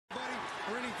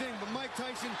Mike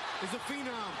Tyson is a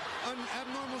phenom.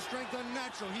 Abnormal strength,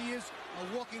 unnatural. He is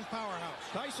a walking powerhouse.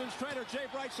 Tyson's trainer, Jay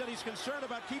Bright, said he's concerned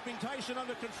about keeping Tyson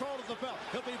under control of the belt.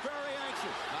 He'll be very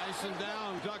anxious. Tyson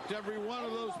down, ducked every one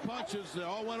of those punches. They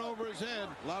all went over his head.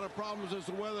 A lot of problems as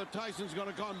to whether Tyson's going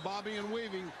to come bobbing and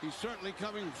weaving. He's certainly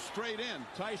coming straight in.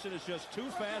 Tyson is just too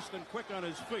fast and quick on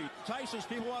his feet. Tyson's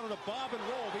people wanted to bob and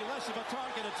roll, be less of a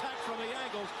target, attack from the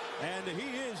angles, and he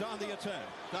is on the attack.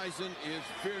 Tyson is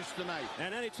fierce tonight.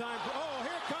 And anytime, oh,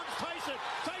 here comes Tyson.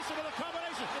 Tyson with a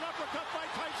combination, an uppercut by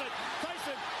Tyson.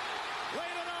 Tyson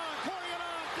laid it on.